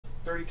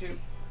32.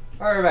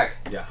 Alright, we're back.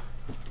 Yeah.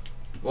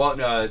 Well,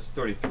 no, it's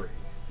 33.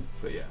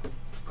 But yeah.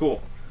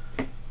 Cool.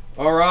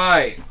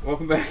 Alright.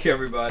 Welcome back,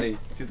 everybody,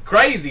 to the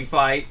crazy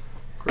fight.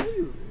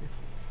 Crazy.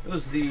 It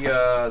was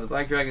the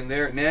Black Dragon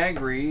there,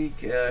 Nagri,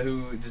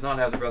 who does not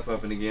have the breath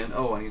weapon again.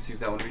 Oh, I need to see if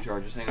that one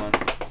recharges. Hang on.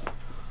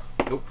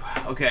 Nope.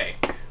 Okay.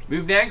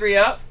 Move Nagri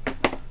up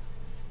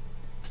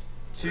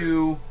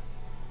to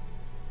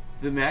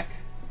the mech.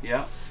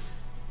 Yeah.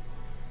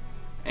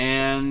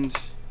 And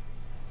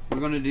we're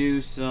going to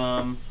do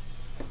some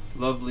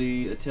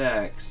lovely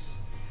attacks.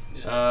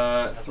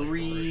 Yeah,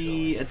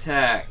 3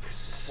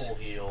 attacks. Full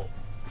heal.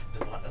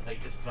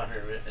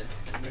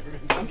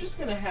 I'm just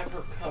gonna have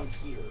her come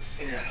here.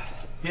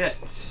 Hit.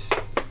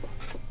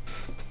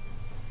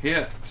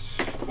 Hit.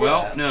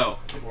 Well, Yeah, no.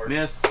 good work.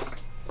 Miss.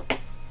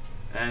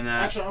 And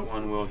that Actually,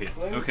 one will hit.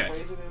 The way we Okay.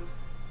 phrase it is,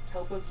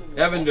 help us in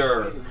the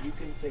Evander. best way that you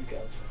can think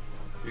of.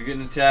 You're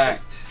getting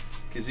attacked.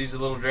 Because he's a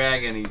little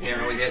dragon. He can't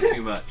really hit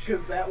too much.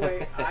 Because that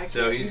way I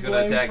So can't he's be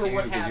going to blamed attack for you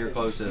what because you're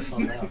happens. closest. Oh,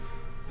 no.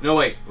 No,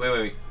 wait.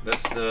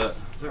 That's the...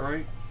 Is that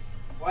right?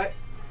 What?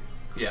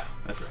 Yeah,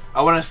 that's right.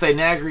 I want to say,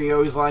 Nagri, you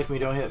always like me,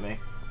 don't hit me.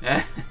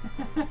 That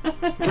Can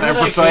I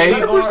Is persuade?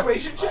 that a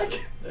persuasion check?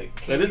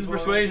 is a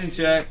persuasion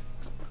check.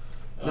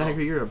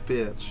 Nagger, you're a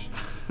bitch.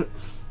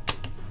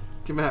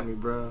 Come at me,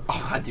 bro.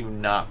 Oh, I do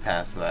not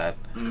pass that.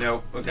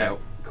 Nope. Okay.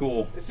 Nope.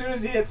 Cool. As soon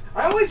as he hits,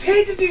 I always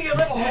hate to do you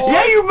little hole.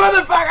 Yeah, you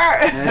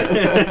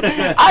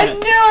motherfucker! I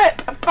knew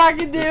it! I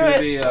fucking knew It's going to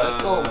it! be Let's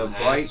call him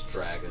bite, Ass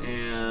Dragon.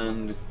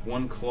 and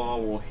 1 claw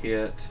will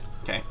hit.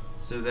 Okay.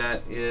 So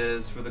that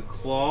is, for the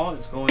claw,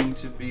 it's going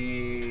to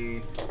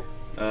be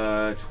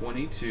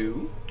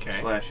 22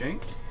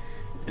 slashing.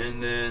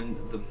 And then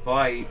the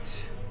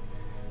bite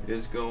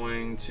is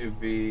going to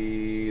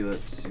be,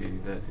 let's see,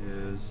 that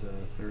is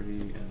 30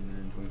 and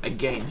then 20.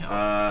 Again,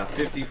 health.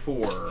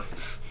 54.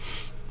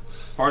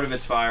 Part of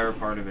it's fire,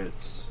 part of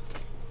it's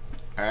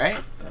Alright.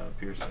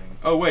 piercing.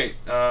 Oh, wait,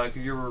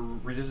 you're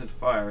resistant to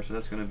fire, so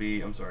that's going to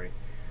be, I'm sorry,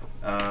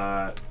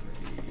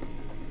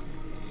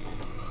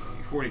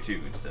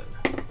 42 instead.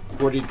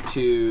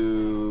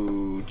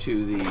 42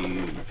 to the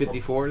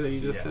 54 that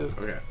you just did?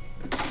 Okay.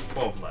 It's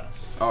 12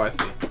 less. Oh, I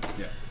see.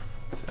 Yeah.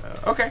 So,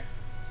 okay.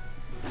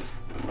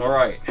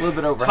 Alright. A little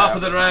bit over Top half.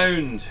 of the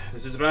round.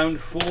 This is round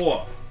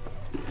 4.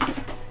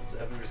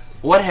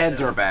 What heads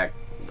are back?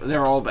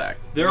 They're all back.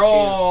 They're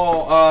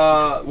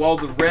all, well,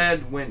 the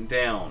red went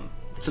down.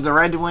 So the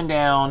red went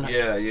down.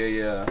 Yeah.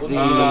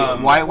 The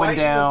white went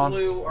down.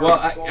 Well,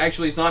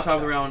 actually, it's not top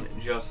of the round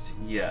just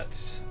yet.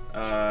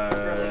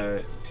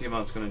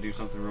 Tiamat's going to do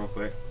something real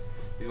quick.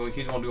 He's going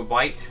to do a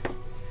bite.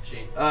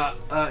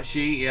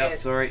 She, yep,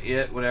 sorry,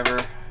 it,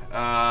 whatever.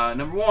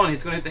 Number 1,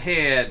 he's going to hit the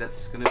head.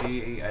 That's going to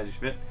be a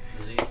Eisenschmidt.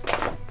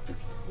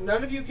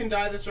 None of you can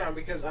die this round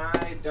because I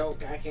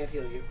can't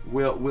heal you.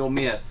 We'll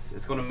miss.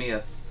 It's going to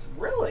miss.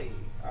 Really?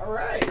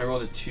 Alright. I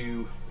rolled a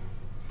 2.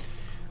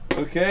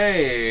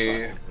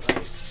 Okay.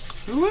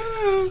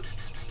 Woo!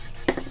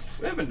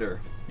 Evander,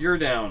 you're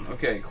down.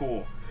 Okay,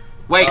 cool.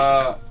 Wait.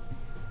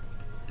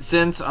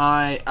 Since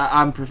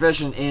I'm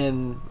proficient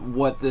in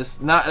what this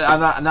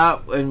I'm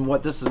not in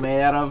what this is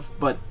made out of,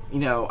 but you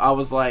know, I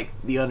was like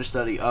the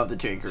understudy of the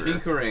tinkerer.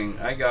 Tinkering,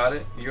 I got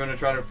it. You're gonna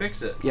try to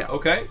fix it. Yeah.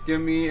 Okay, give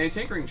me a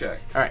tinkering check.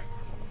 All right.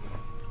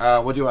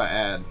 What do I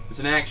add? It's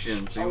an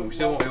action, so you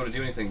still won't be able to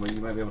do anything, but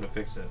you might be able to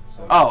fix it.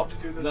 So. Oh.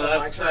 Do this No, on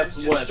my that's turn. Just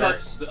start.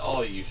 that's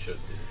all you should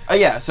do. Oh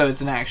yeah, so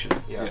it's an action.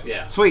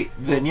 Yeah. Sweet.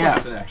 Then yeah.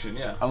 It's an action,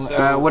 yeah.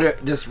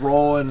 Just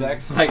roll and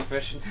Dex Like,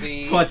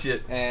 proficiency. punch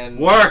it. And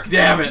Work,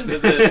 damn it!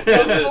 Is it?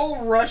 Those full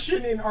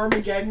Russian in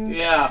Armageddon.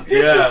 Yeah.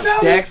 This Yeah. is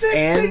how Dex we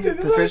fix and things in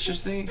the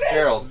proficiency? Russian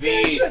Gerald,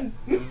 vision.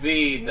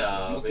 V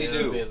dub. What's he Yeah,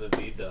 do? being the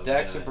V dub.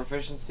 Dex yeah. and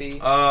proficiency.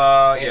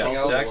 Yes,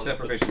 else? Dex and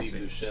proficiency.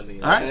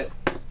 Buscemi All right.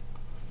 That's it.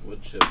 Wood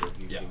chipper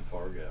using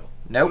Fargo.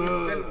 nope. It's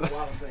been a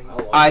lot of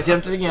things. I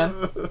attempted again.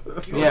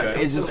 Yeah,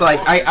 Okay. it's just like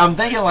I'm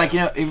thinking like,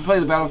 you know, if you play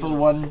the Battlefield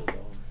 1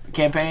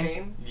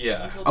 campaign.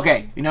 Yeah.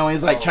 Okay, you know,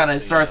 he's like trying to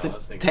start the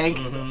tank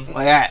Mhm.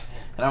 like that,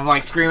 and I'm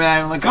like screaming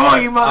at him like, "Come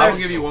on, you I mother!" will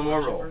give you one more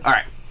roll. All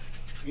right.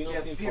 You don't Yeah,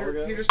 see Peter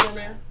Fargo?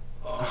 Stormare.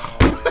 Oh.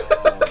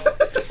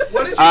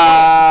 What did you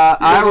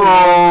I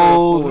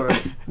rolled.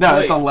 Wait. No,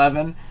 it's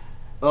 11.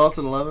 Oh, it's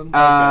an 11?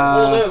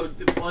 Well,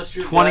 no, plus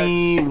your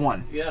 21.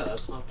 Dex. Yeah,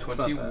 that's not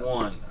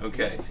 21.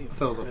 Okay. I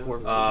thought it was a 4.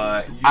 You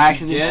I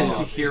actually begin did to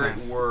too. hear it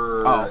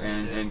whir Oh.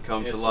 and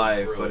come to It's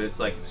life, really but it's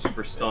like good.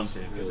 super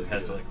stunted It's because it really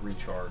has to good. like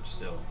recharge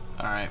still.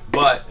 All right.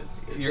 But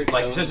It's your a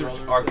like Coen systems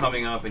Brothers are thing.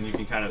 coming up, and you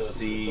can kind of So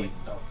see. it's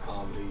like dark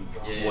comedy,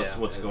 drama.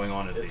 what's It's- going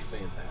on at It's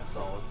least. fantastic.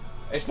 Solid.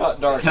 It's not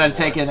dark. Can I anymore.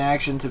 take an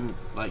action to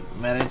like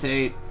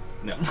meditate?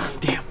 No.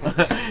 Damn.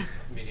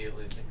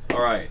 Immediately thinks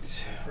All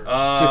right.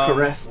 To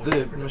caress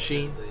the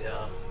machine.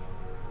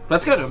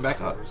 That's good. I'm back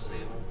up,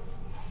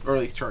 or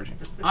at least charging.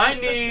 I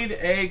need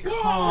a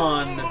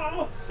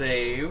con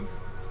save.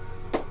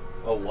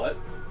 A what?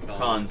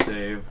 Con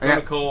save. I got- From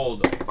a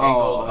cold.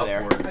 Oh, Angled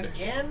there. upward.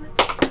 Again?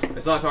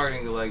 It's not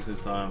targeting the legs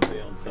this time.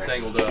 It's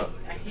angled up.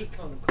 I hate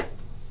Conan Cold.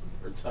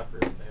 Or Tucker.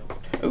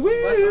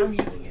 Unless I'm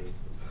using it.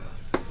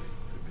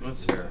 I'm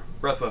That's fair.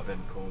 Breath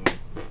weapon, cool.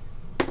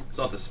 It's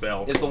not the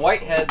spell. Is the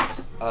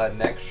whitehead's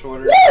neck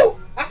shorter? Woo!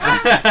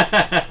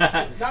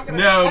 It's not gonna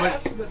No,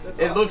 pass, but that's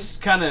it awesome. looks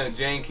kind of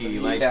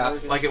janky, like Yeah.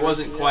 like it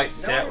wasn't quite No,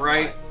 set you're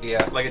right.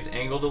 Yeah. Like it's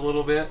angled a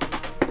little bit.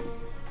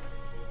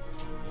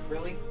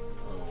 Really?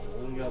 Oh,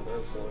 we got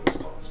that so as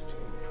possible.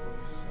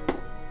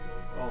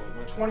 Oh,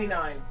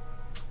 29.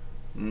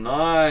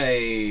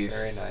 Nice.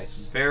 Very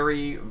nice.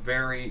 Very,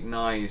 very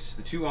nice.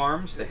 The two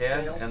arms, the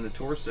head, Fail. and the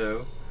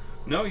torso.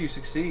 No, you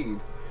succeed.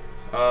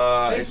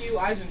 Thank it's you,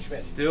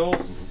 Eisenschmidt. Still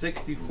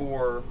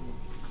 64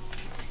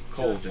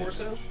 cold damage.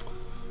 Torso?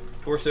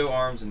 Torso,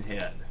 arms, and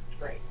head.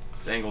 Great.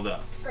 It's angled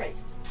up. Great.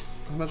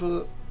 How much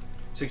was it?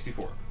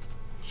 64.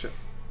 Shit.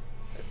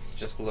 It's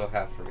just below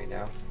half for me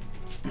now.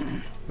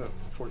 No,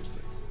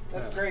 46.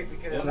 That's Math. great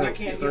because Yeah, I can't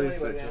heal anybody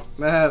 36.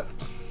 now.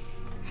 Math.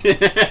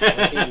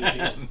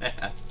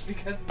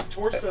 Because the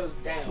torso's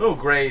down. Little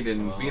grade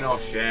and being all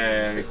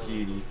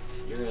shaky.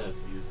 You're gonna have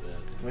to use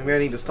that. Maybe I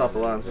need to stop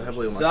relying so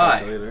heavily on my Sigh.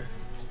 calculator.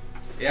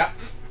 Yeah.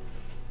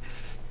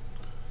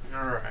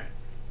 Alright.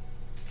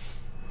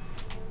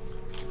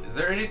 Is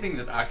there anything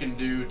that I can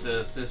do to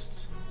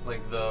assist,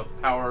 like the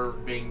power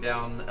being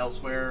down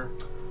elsewhere?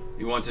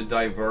 You want to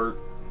divert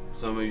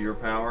some of your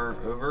power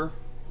over?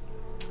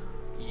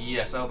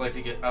 Yes, I'd like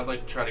to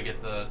try to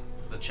get the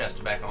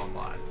chest back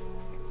online.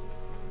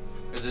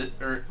 Is it,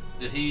 or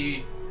did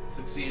he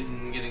succeed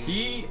in getting?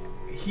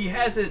 He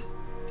has it.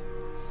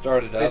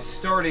 Started up. It's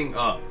starting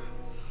up.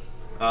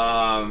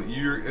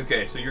 You're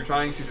okay. So you're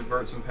trying to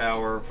divert some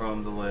power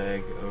from the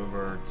leg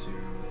over to.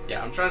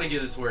 Yeah, I'm trying to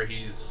get it to where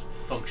he's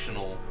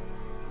functional.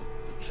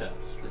 The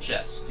chest. The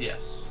chest,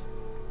 yes,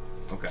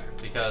 Okay.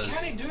 because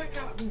Can he do it?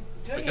 God,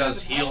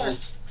 because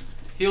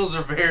heals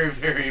are very,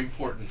 very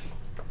important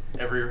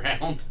every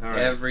round. All right.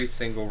 Every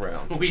single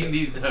round. We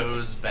need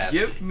those badly.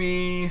 Give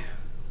me.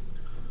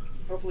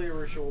 Hopefully,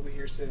 Arusha will be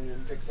here soon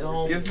and fix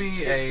Don't everything. Give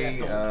me Take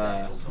a. that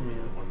nonsense. Tell me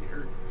I want to be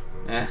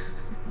hurt.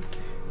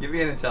 Give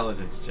me an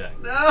intelligence check.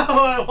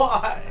 No,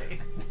 why?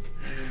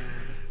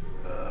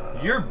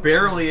 You're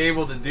barely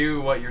able to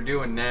do what you're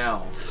doing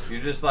now.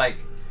 You're just like,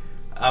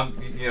 just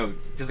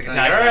like attacking. Alright,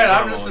 like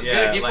I'm normal. just Yeah,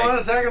 gonna keep like, on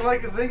attacking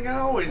like the thing I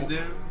always do.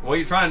 what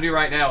you're trying to do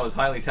right now is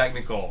highly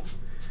technical.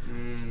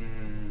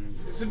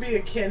 This would be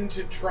akin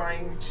to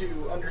trying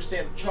to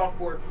understand a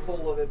chalkboard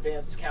full of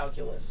advanced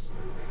calculus.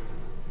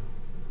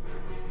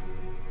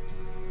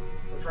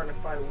 We're trying to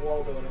find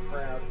Waldo in a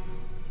crowd.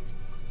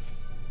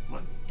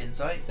 What?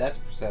 Insight? That's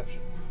perception.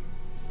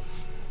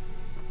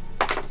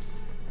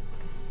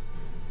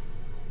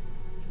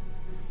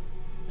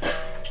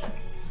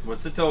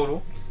 What's the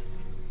total?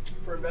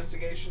 For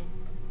investigation,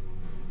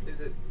 is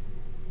it?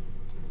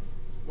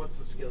 What's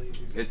the skill you use?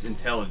 It's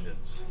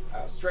intelligence.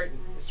 Straight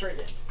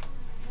it.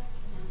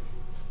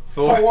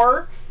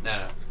 4.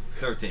 No.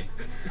 13.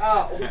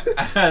 Oh.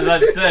 I was about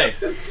to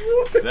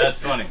say. That's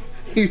funny.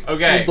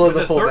 Okay, You blow with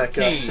the a hole back up.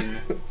 13,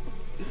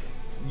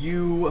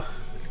 you,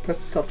 Press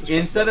the self-destruct.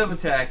 instead of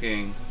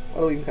attacking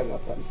Why do we even have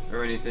that button?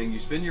 or anything, you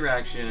spend your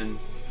action,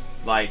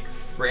 like,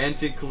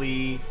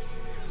 frantically,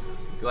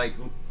 like,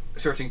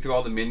 searching through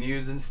all the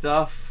menus and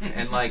stuff,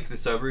 and, like, the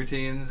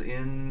subroutines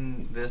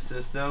in this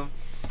system.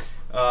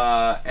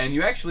 And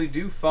you actually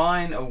do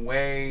find a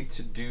way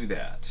to do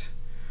that.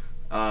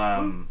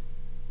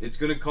 It's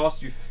going to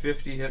cost you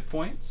 50 hit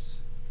points.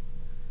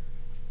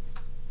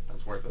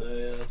 That's worth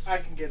it. Yes. I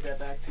can get that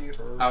back to you.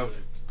 I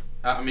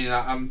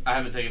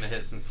haven't taken a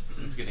hit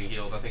since getting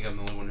healed. I think I'm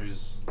the only one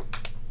who's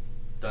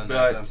done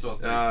that. So I'm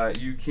still at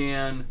 3. You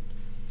can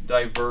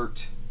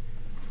divert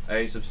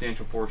a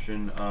substantial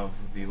portion of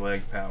the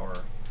leg power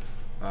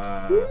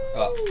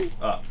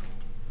up,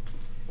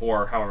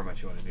 or however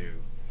much you want to do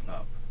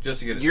up, just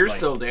to get it. You're like,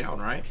 still down,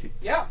 right?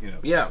 Yeah. Yeah.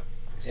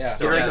 Yeah.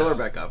 Get regular that's-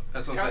 back up.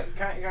 That's what I'm saying.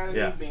 Kind of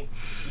Yeah. need me.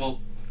 Well,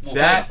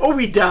 That Oh,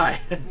 we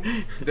die.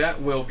 that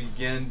will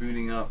begin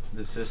booting up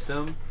the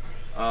system.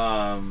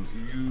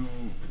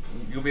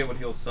 You'll be able to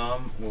heal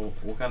some. We'll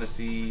kind of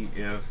see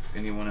if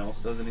anyone else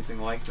does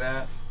anything like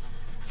that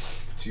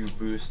to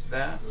boost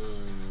that.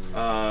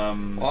 Well,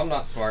 I'm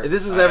not smart. If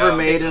this is I ever have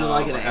made some- in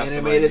like an I have some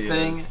animated ideas.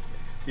 thing,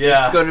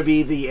 Yeah. it's going to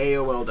be the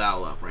AOL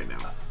dial-up right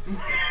now.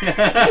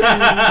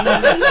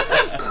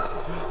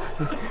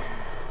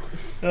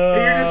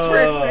 You're just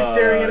frantically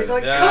staring at it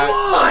like, come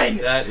on!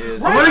 That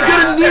is. I'm gonna get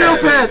a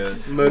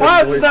Neopets. Neopets!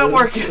 Why is it not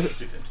working?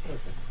 250.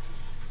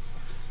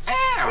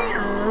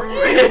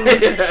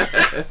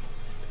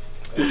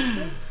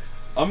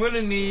 I'm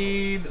gonna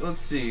need.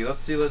 Let's see. We're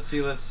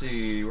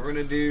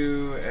gonna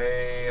do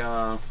a.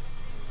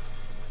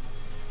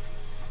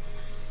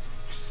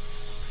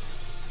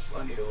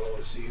 I need to roll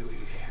to see who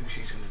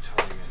she's gonna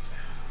target.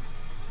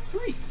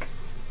 3.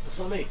 That's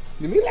not me.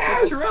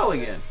 That's Terrell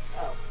again.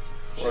 Oh.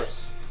 Of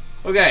course.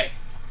 Okay.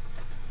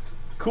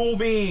 Cool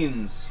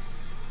beans.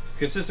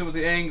 Consistent with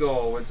the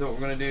angle. What's what we're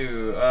gonna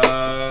do?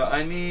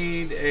 I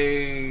need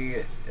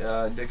a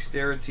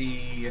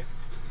dexterity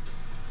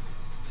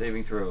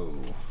saving throw.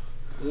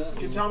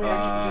 Can you tell me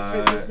how you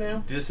participate in this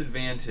now?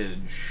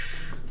 Disadvantage,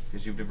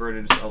 because you've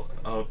diverted a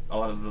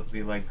lot of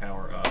the leg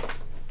power up.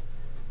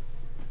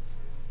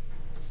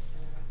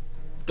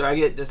 Do I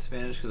get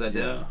disadvantage because I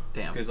did? Yeah.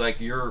 Damn. Because like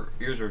yours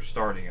are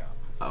starting up.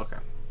 Okay.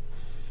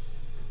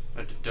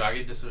 Do I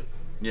get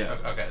Yeah.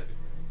 Okay.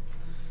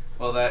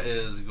 Well, that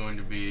is going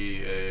to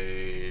be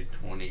a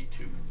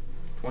 22.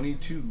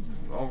 22.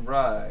 All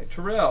right,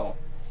 Terrell.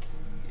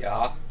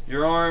 Yeah.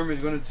 Your arm is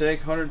going to take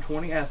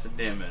 120 acid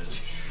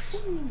damage.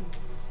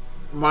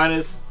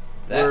 Minus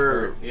That we're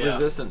hurt. Yeah.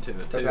 resistant to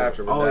it too. That's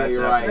after. Oh, That's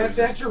you're after. right. That's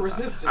after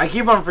resistance. I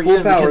keep on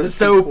forgetting Full power because is it's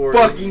so 240.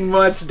 fucking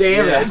much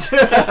damage.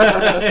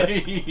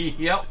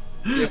 Yep.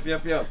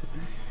 Yep.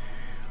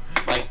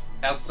 Like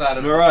outside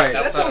of All right.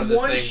 That's outside a of this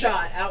one thing.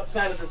 shot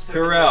outside of this. freaking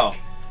Terrell,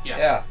 Yeah.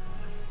 Yeah.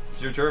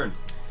 it's your turn.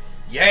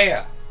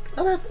 Yeah.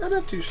 I'd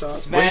have 2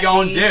 shots. What are you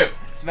going to do?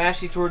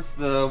 Smashy towards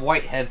the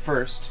white head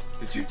first.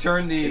 Did you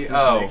turn the It's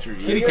just makes you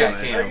kitty use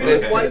cat it. cam? Are you It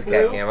is It's white this blue?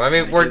 cat cam. I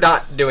mean, we're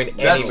not doing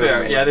any That's fair.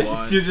 movement.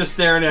 Yeah, you're just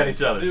staring at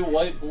each other. Do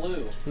white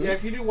blue. Yeah,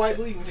 if you do white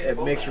blue, you can take It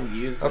both makes out. me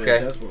use. But it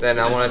Okay, does what then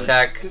I it want does. to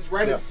attack Because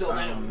red is still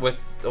down.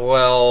 with,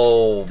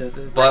 well, Does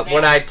it? but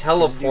when I Can you do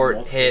teleport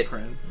multiple hit,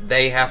 prints?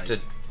 they have to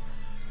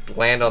Like-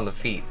 land on the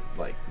feet.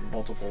 like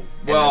multiple.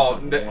 Well,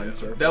 ends on one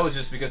surface. that was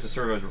just because the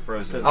servos were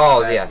frozen.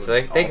 Oh, that yeah, would so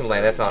they can also-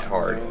 land. That's not yeah,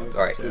 hard. so-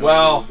 Alright.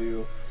 Well,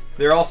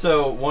 they're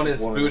also one is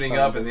One at a booting time.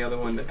 up and the other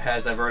one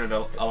has diverted a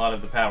lot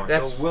of the power.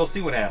 That's- So we'll see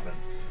what happens.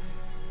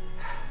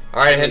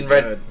 Alright, hitting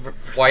red, Good.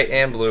 white,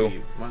 and blue.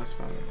 Minus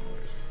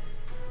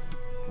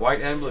 $5.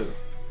 White and blue.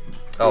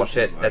 Oh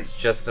shit, that's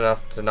just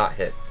enough to not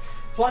hit.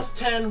 Plus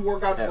 10, War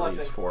God's At Blessing.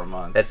 least 4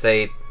 months. That's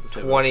a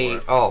So 20.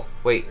 for- Oh,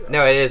 wait.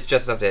 No, it is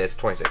just enough to hit. It's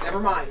 26. Never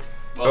mind.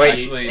 Well, Wait,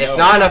 actually, it's no.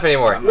 not enough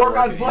anymore. I'm War not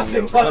God's working Blessing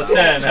any plus Plus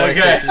 10, 10.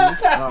 okay.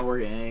 I'm not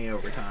working any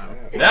overtime.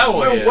 That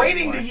one. We're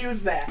waiting to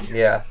use that.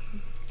 Yeah.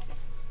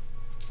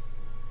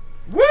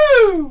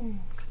 Woo!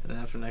 And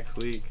after next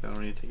week, I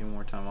don't need to take any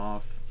more time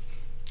off.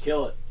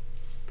 Kill it.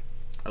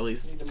 At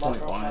least Need to point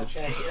mark off my wise.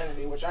 chance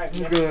identity, which I've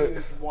You never got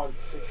used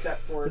once,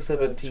 except for the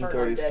 17:30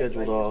 turn undead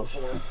scheduled that I off.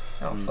 used before.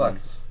 Oh, fuck.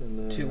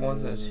 2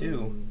 1s and a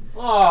 2.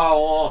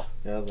 Oh,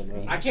 Yeah, I don't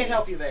know. I can't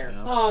help you there.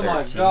 Yeah. oh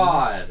my 13.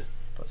 god.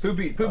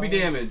 Poopy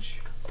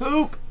damage.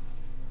 Poop!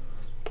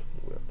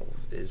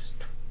 Is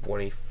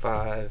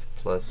 25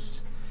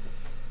 plus.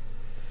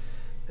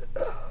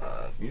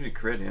 You need to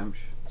crit him.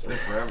 It's been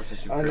forever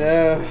since you I crit.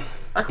 know.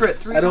 I crit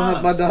 3 I don't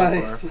have my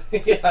times so far.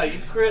 dice. Yeah, you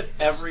crit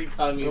every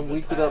time you I'm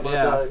weak without my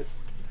Yeah.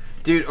 dice.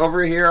 Dude,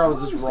 over here I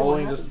was just What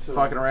rolling, happened just to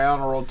fucking around.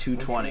 I rolled 2 Here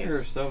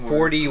 20s. somewhere.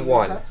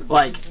 41.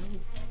 Like,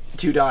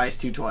 2 dice,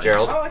 2 20s.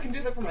 Gerald? Oh, I can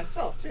do that for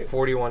myself, too.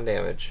 41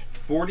 damage.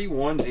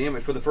 41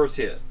 damage for the first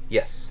hit.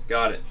 Yes.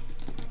 Got it.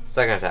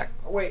 Second attack.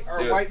 Oh, wait, are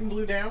Dude. white and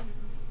blue down?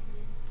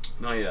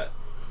 Not yet.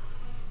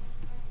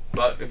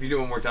 But if you do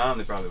it one more time,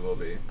 they probably will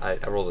be. I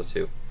rolled a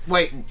 2.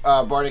 Wait,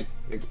 Bardic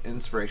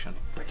Inspiration.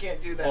 I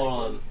can't do that. Hold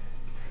on.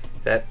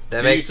 That Do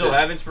you makes still it.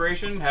 have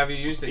inspiration? Have you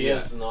used it He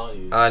yet? has not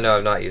used. No,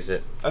 I've not used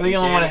it. I think the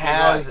only one that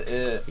has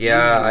it.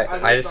 Yeah,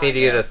 I I just need to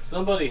get a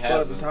Somebody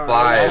has But it. the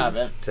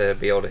 5 to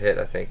be able to hit,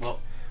 I think. Well-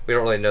 We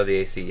don't really know the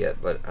AC yet,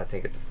 but I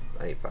think it's.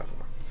 I need 5 more.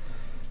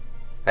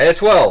 I had a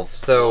 12,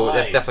 so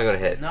that's Nice. definitely going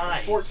to hit.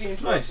 It's 14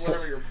 plus Nice.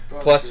 whatever your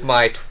bonus Plus is.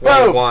 my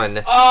 21.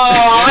 Oh,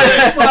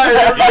 I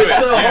tried Do it,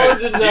 so do hard it,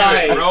 do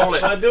tonight. it, roll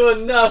it. I'm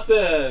doing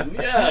nothing.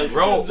 Yes,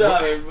 Roll. good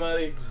job,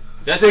 everybody.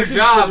 That's 6 your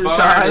job, of the bud.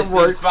 time Is to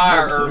works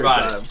inspire 6 of the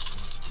everybody. time.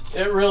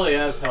 It really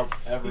has helped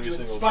You every do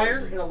single inspire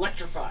person. and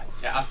electrify.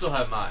 Yeah, I still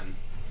have mine.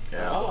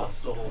 Oh, I'm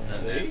still holding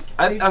that. see?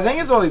 I think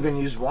it's only been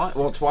used once.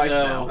 Well, twice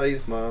No. now. I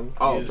used mine.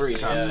 Oh, Used 3 it,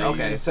 times. yeah,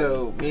 Okay, used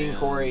so it. me and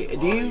Corey.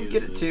 And Do you I'll get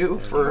use it it. too?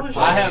 For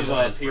I have use a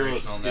my hero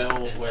inspiration on that.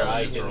 skill where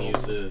I Use can roll.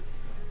 use it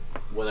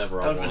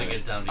whenever I I'm want gonna it.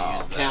 get down to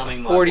use that.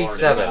 Counting my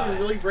 47. bardic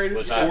You're really great at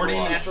Which your I natural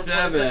lost.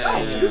 talents. Oh,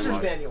 47.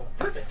 user's manual.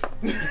 Perfect.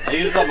 I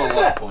used up my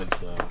luck points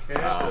though.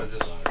 Okay, so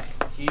just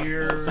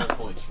here, Some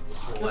points for luck.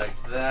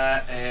 select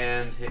that,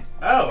 and hit.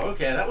 Oh,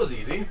 okay, that was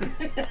easy.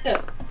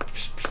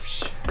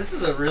 This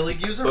is a really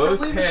user-friendly Both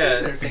machine.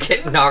 heads. There.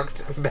 Get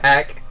knocked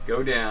back.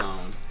 Go down.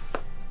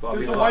 Does Floppy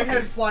the floppy. white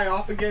head fly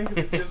off again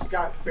because it just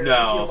got barely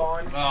No. healed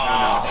on?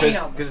 Oh,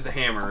 Damn. Because it's a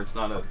hammer, it's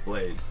not a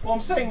blade. Well,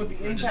 I'm saying with the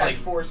Just impact like-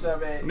 force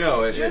of it,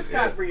 No, it just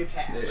got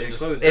reattached. It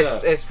closed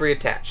up. It's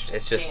reattached.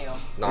 It's just Damn.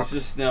 knocked. It's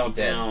just now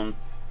dead. down.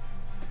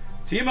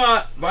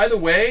 Tiamat, by the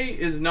way,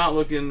 is not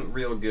looking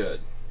real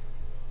good.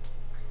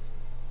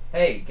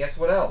 Hey, guess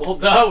what else? Well,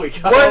 duh, we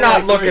got We're all not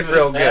like looking three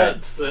real of his good.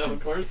 heads, then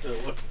of course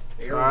it looks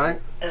terrible.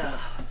 Alright.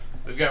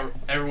 We've got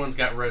everyone's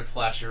got red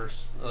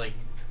flashers, like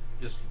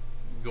just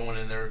going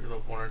in their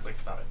little corner. It's like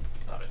stop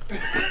it, stop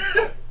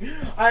it.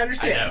 I I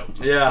understand.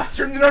 know. Yeah.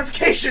 Turn the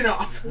notification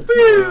off.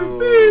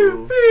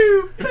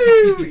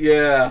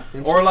 Yeah.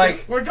 Or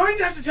like, We're going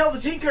to have to tell the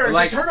Tinker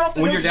like to turn off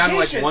the when you're down to like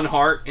notifications. one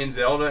heart in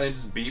Zelda and it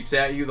just beeps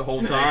at you the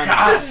whole time.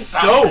 God, It's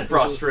stop so it.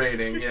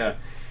 frustrating. Yeah.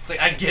 It's like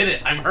I get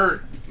it. I'm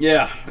hurt.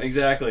 Yeah.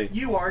 Exactly.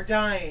 You are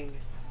dying.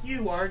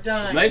 You are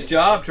dying. Nice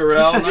job,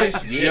 Terrell.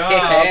 Nice job.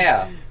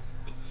 Yeah.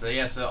 So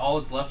yeah, so all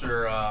that's left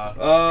are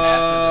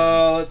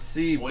acid Let's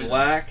see, poison.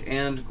 black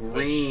and Which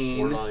green.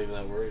 we're not even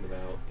that worried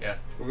about.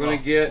 We're gonna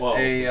get well,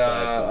 a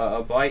besides,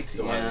 a bite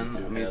still having in.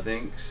 two Let me heads.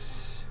 think.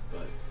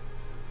 But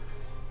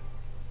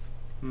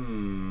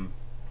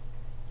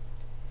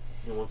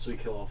once we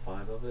kill all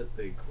 5 of it,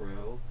 they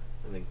grow,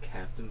 and then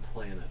Captain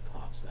Planet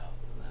pops out,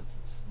 and that's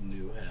its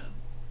new head.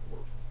 We're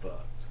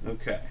fucked.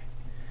 Okay.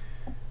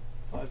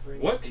 5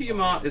 rings What combined.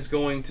 Tiamat is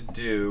going to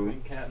do?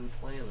 Bring Captain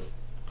Planet.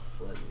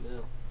 Just letting you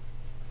know.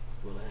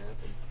 What's gonna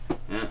happen?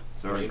 Yeah,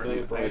 sorry. Rainbow I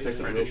gotta Bright take and Friend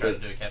some who tried to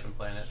do a Captain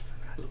Planet.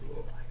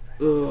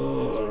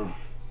 Ugh.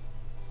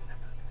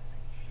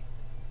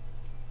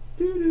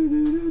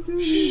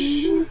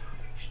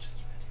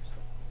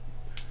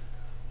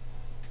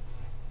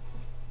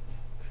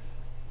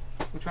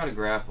 We'll try to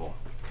grapple.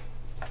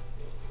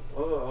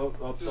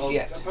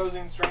 Yeah.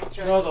 Opposing strength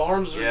checks. No, the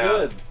arms are Yeah.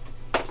 good.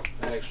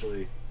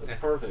 Actually, that's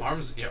perfect.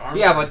 Arms, arms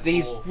Yeah, are but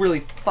he's full.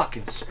 really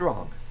fucking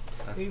strong.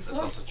 He's That's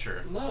not- also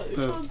true. No, it's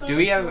So- not that Do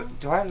we strong. have?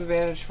 Do I have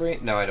advantage for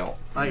it? No, I don't.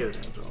 I get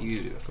advantage roll. You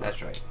do.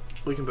 That's right.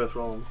 We can both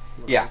roll them.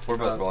 Yeah, we're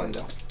both rolling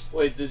though.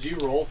 Wait, did you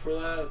roll for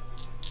that?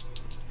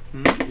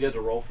 Hmm? You had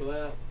to roll for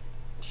that?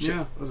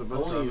 Yeah. Those are I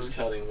both only use garbage.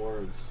 cutting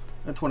words.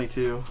 At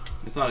 22.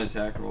 It's not an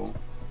attack roll.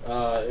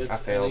 I It's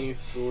failed. any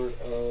sort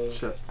of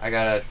Shit. I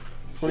got a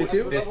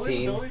 22? What are the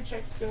 15. ability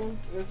checks going?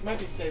 It might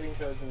be saving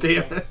throws. and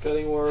Damn things. it.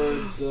 cutting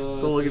words.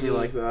 Don't look at me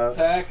like that.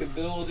 Attack,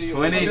 ability, or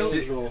 20.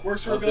 ability roll.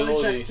 Works for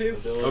ability checks, too.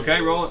 Ability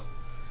Okay, roll it.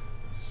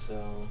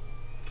 So,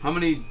 How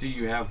many do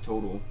you have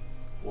total?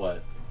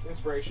 what?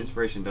 Inspiration.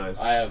 Inspiration dice.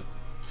 I have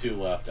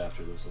 2 left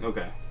after this one.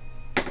 Okay.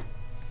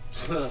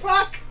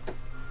 Fuck!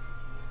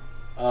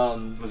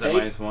 Was that take,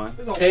 minus 1?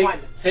 There's a take, 1.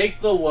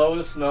 take the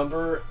lowest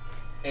number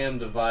and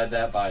divide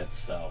that by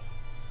itself.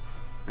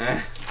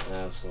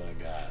 That's what I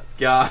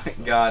got.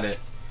 Got it.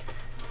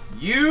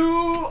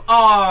 You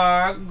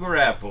are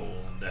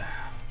grappled.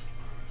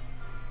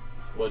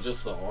 What,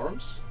 just the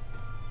arms?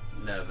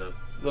 No, the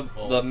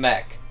the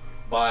mech.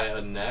 By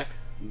a neck?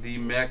 The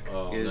mech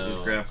Oh, is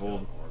no,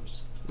 grappled. it's not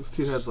arms. There's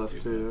 2 heads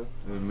left, too.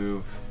 They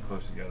move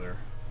close together.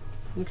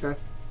 Okay.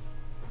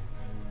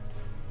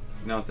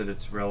 Not that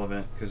it's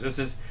relevant, because this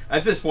is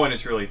at this point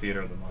it's really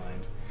theater of the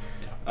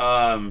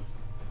mind.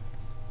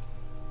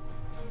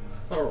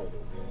 Horrible.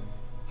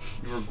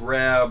 You were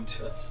grabbed.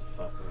 That's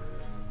fucking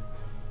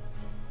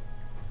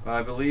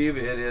I believe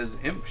it is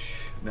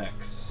Imsh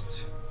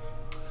next.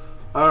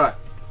 Alright.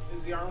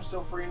 Is the arm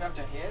still free enough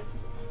to hit?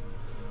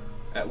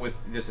 With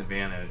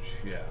disadvantage,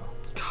 yeah.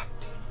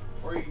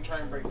 Or you can try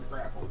and break the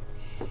grapple.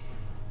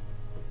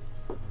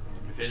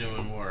 if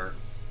anyone were.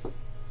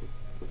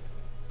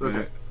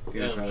 Okay. You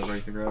gonna try to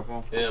break the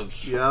grapple?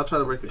 Imps. Yeah, I'll try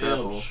to break the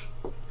grapple. Imps.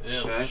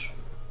 Imps.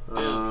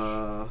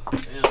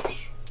 Okay.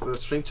 Imps. The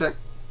strength check.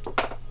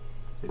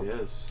 It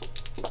is.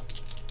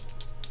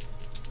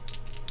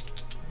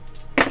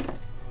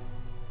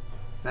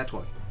 Nat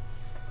 20.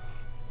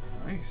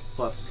 Nice.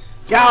 Plus.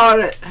 Got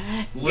it.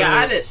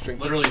 Got it.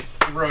 Strength. Literally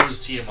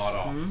throws Tiamat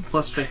off.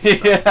 Plus strength.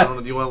 Yeah. I don't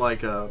know, do you want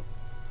like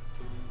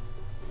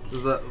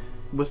is that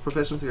with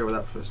proficiency or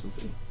without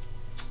proficiency?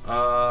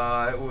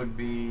 It would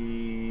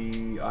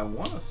be. I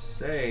want to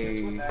say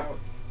It's without,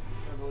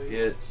 I believe.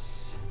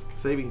 it's.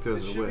 Saving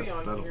throws It are should with. be I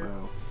on don't here.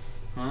 know.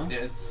 Huh? Yeah,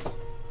 it's. I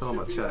don't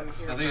know about Should be on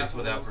checks. here. I think it's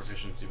without Grapples.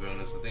 proficiency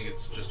bonus. I think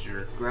it's just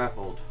your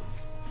Grappled.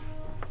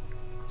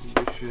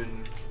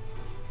 Condition.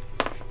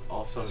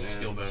 Also plus your in-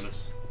 skill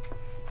bonus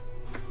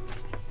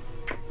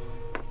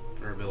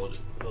or ability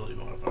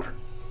modifier.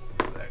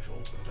 Is the actual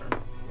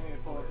term. You need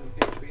to pull up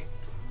the PHP.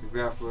 The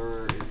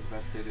grappler is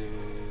infested.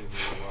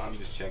 Well, I'm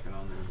just checking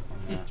on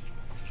that.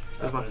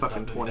 There's my It's fucking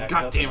not been 20. backed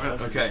God up damn in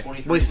it. Okay.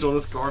 23 Wasted all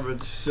this weeks.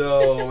 garbage.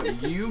 So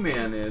you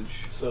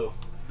manage So,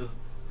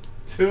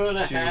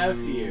 2.5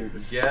 to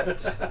years.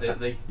 get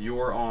They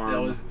your arm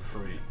That was-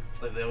 free.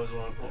 like they always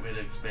want me to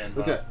expand.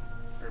 Okay.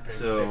 Or pay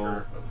So,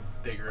 for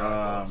bigger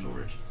cloud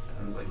storage.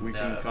 And I was like, We no,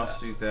 can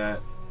constitute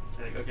that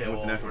like, okay, with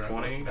well, an we're natural not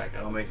going 20. back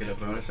up. I'll make it a Yeah,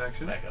 bonus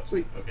action. Back up.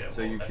 Sweet. Okay.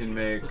 So well, you that can can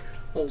make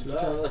Hold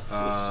on, that's just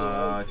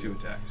so 2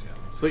 attacks.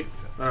 Yeah. Sweet.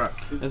 Alright.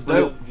 That's You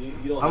dope.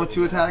 don't I'm have a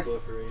 2 a attacks,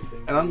 book or anything,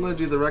 and I'm do gonna you?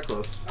 do the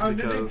reckless Oh,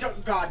 because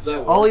God. Does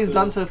that all work, he's though?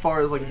 done so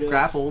far is like I guess.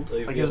 grappled.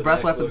 Like, Like you his got breath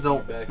the weapons next don't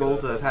look, you back roll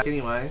it to up attack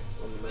anyway.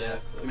 on the Yeah,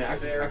 map. I mean,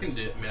 I can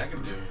do. I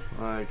can do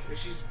Like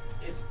She's,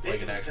 it's like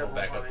big an actual several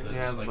backup to times. this.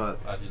 Yeah, like, but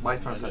I did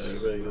lights some aren't that of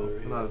those. big. regular,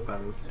 Not as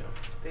bad as.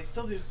 They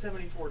still do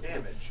 74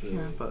 damage. It's, Yeah,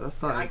 but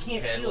that's not. I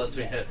can't Yeah, it heal lets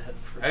me yet. hit.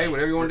 Hey,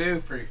 whatever you want to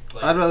do. Pretty,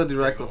 like, I'd rather do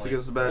reckless. It frequently.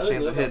 gives us a better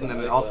chance of hitting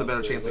and also a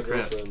better chance of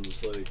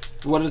crit.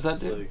 What does that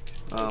do?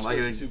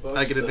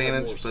 I get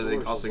advantage, but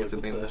it also gets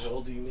advantage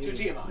To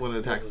Tiamat. when it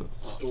attacks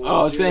us.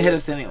 Oh, it's gonna hit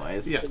us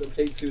anyways. Yeah.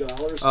 Pay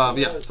 $2.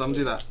 Yeah, so I'm gonna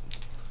do that.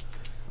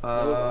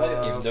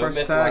 He's no First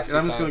miss attack, last and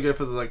I'm two just gonna times.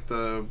 go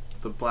for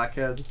the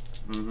blackhead.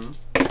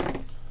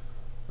 Mm-hmm.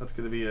 That's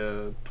gonna be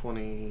a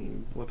 20,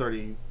 well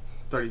 30,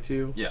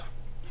 32. Yeah.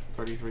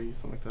 33,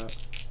 something like that.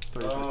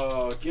 33.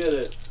 Oh, get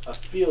it. I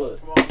feel it.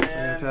 Come on, Second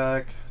man.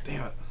 attack.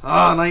 Damn it.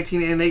 Ah,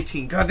 19 and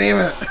 18. God damn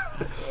it.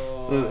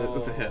 Oh.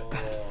 That's a hit.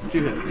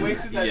 2 hits. He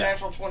wasted that Yeah.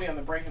 natural 20 on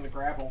the breaking the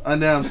grapple. I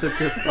know, I'm so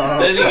pissed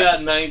off. Then he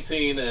got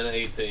 19 and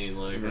 18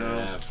 like No.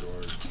 right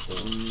afterwards.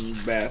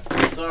 So.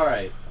 Bastard. It's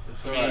alright.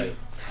 It's alright.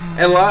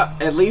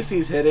 At least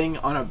he's hitting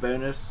on a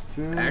bonus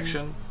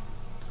action,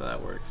 so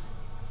that works.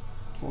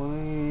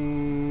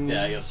 20. Yeah,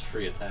 Yeah, he has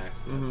free attacks.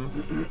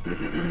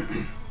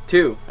 Mm-hmm.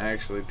 2,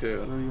 actually, 2.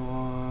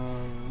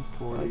 31,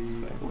 40, Let's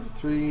see.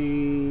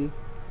 43.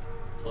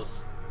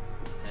 Plus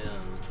 10.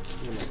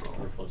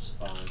 Or plus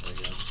 5, I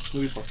guess.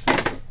 Louis plus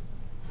 10.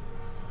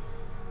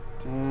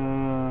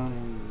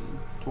 10,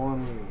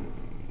 20,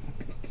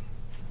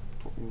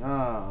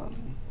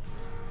 29,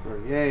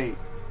 38,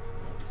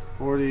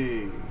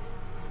 40,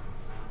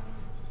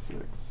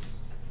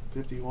 6,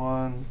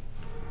 51,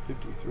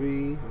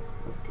 53. That's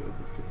good.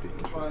 That's good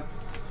damage.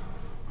 Plus.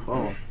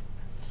 Oh.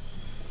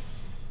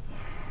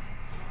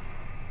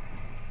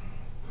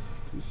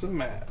 Let's do some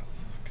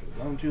maths, because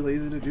I'm too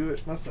lazy to do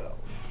it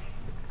myself.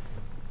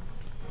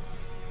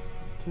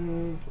 Plus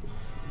 10,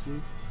 plus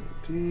 17, plus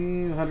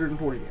 17,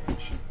 140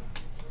 damage.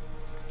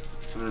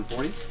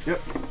 140? Yep.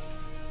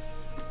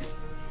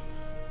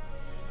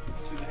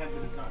 To the head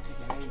that is not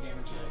taking any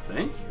damage yet.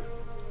 Thank you.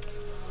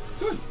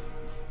 Good.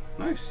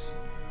 Nice.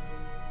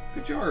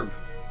 Good job.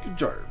 Good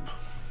job.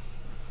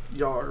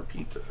 Yar,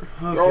 Peter.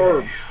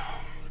 Okay.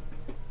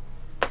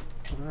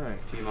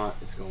 Alright. Tiamat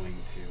is going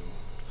to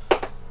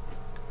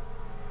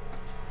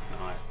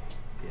not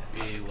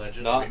Be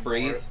legend. Not before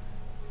breathe. it.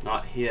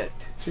 not hit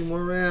 2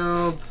 more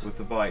rounds. with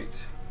the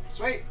bite.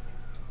 Sweet.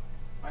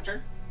 My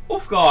turn.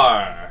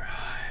 Ulfgar,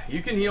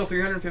 you can heal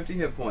 350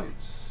 hit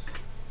points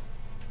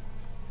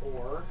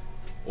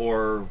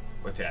or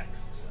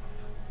attacks and stuff.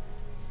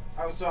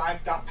 Oh, so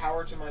I've got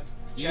power to my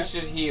You chest?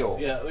 should heal.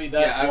 Yeah, I mean,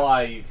 that's Yeah,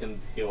 why you can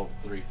heal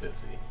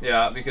 350.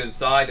 Yeah, because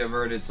Sai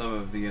diverted some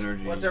of the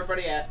energy. What's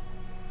everybody at?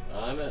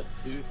 I'm at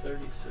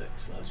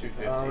 236. Not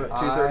 250. At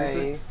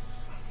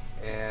 236.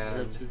 You're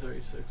And at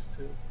 236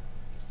 too.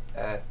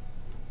 at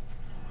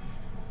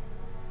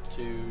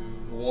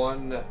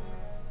 2.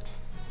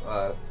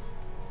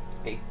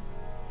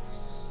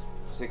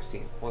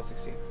 16.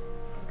 116.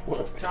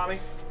 What? Tommy?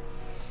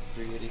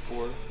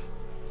 384.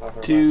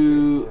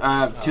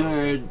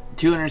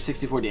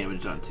 264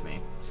 damage done to me.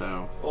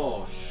 So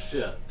Oh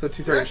shit. So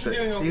You're actually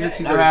 236. doing He's at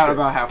okay. 236.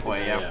 about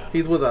halfway. Yeah.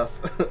 He's with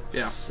us.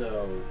 Yeah.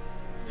 So.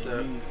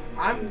 So- maybe-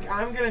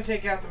 I'm gonna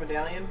take out the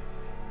medallion.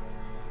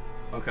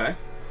 Okay.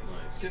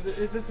 Nice. Because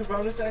is this a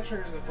bonus action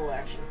or is it a full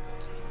action?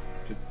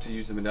 To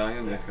use the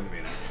medallion, that's going to be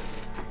an action.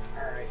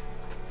 Alright.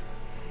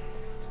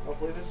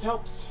 Hopefully this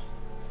helps.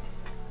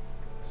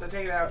 So I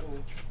take it out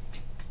and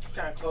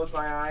kind of close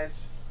my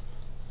eyes.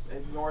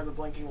 Ignore the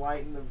blinking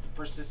light and the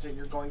persistent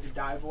 "you're going to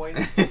die" voice.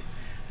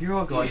 You're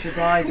all going to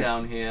die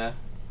down here.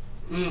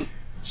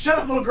 Shut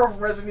up, little girl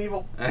from Resident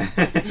Evil!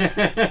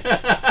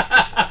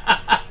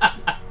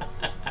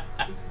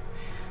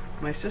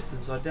 My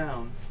systems are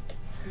down.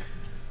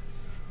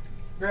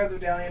 Grab the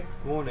medallion.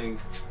 Warning.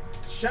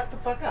 Shut the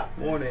fuck up.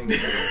 Warning.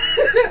 Danger,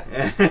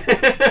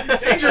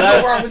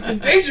 Bill Robinson,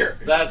 danger!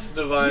 That's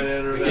divine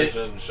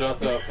intervention. Shut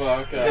the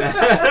fuck up.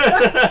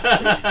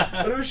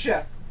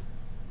 Marusha,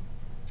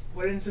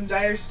 we're in some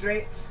dire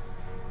straits,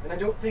 and I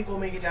don't think we'll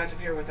make it out of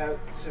here without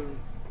some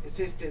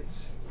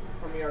assistance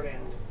from your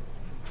end.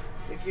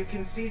 If you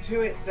can see to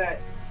it that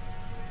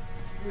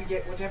we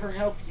get whatever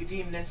help you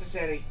deem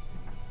necessary,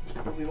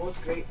 we'll be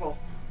most grateful.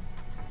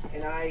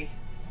 And I,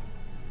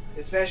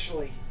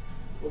 especially,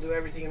 will do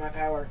everything in my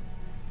power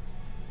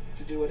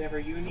to do whatever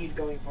you need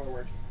going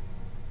forward.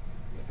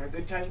 And for a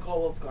good time,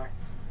 call Ulfgar.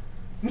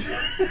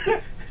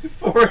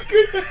 For a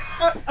good...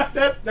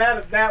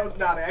 that was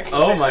not accurate.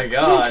 Oh my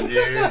god,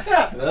 dude.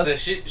 So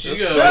she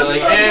goes That's like,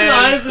 such a and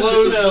nice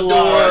close the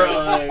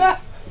door.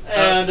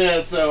 and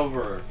it's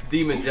over.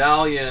 The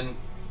medallion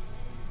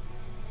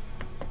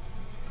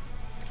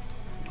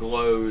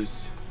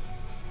glows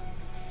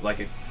like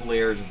it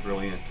flares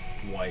brilliant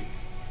white.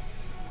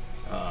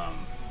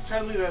 Try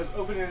to leave it as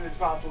open-ended as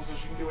possible so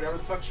she can do whatever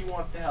the fuck she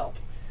wants to help.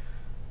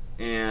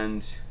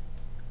 And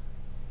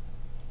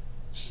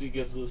She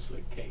gives us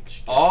a cake. She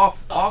gives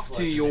off us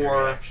to legendary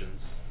your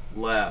actions.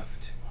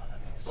 left,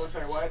 Oh,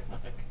 sorry, what?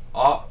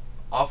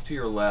 off to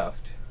your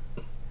left,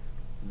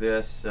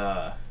 this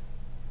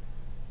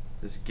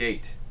this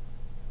gate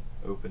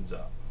opens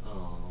up.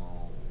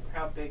 Oh.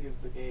 How big is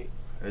the gate?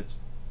 It's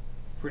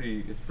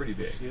pretty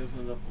big. She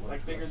opened up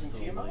Like bigger than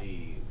Tiamat?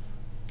 leave.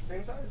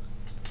 Same size?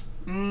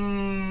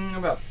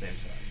 About the same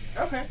size.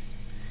 Yeah. Okay.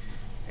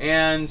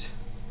 And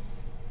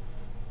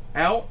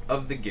out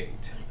of the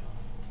gate,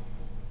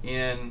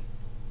 in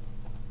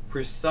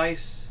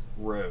precise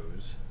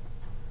rows,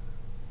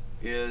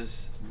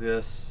 is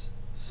this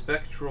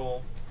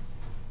spectral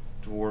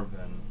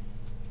dwarven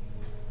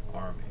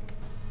army.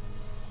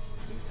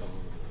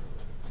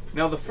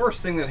 Now, the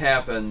first thing that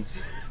happens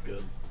It's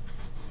good.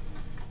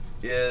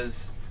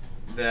 is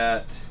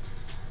that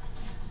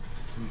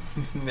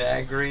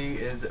Nagri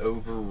is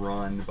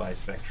overrun by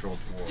spectral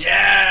dwarves.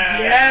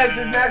 Yes!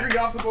 Is Nagri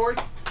off the board?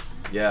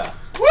 Yeah.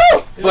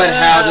 Woo! But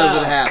how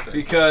does it happen?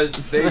 Because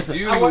they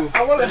do I want It to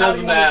how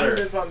doesn't you matter. want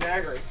to do this on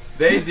Nagri.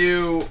 they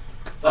do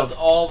That's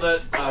all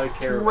that I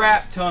care about.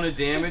 crap ton of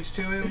damage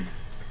to him.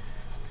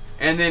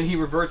 And then he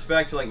reverts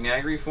back to like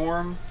Nagri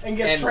form, And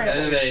gets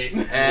trampled. and they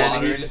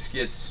and he watered. just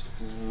gets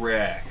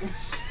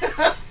wrecked.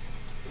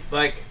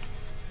 Like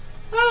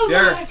Oh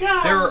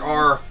there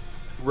are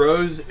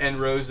rows and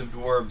rows of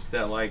dwarves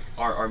that like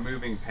are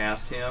moving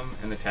past him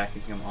and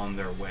attacking him on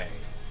their way.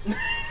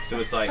 So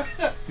it's like,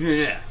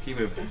 yeah, keep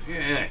moving,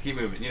 yeah, keep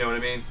moving. You know what I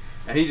mean?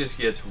 And he just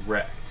gets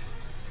wrecked.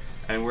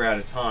 And we're out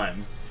of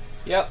time.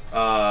 Yep.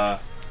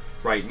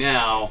 Right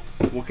now,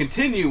 we'll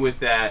continue with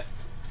that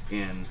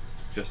in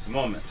just a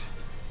moment.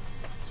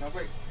 Small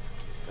break.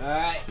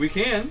 Alright. We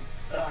can.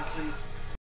 Please.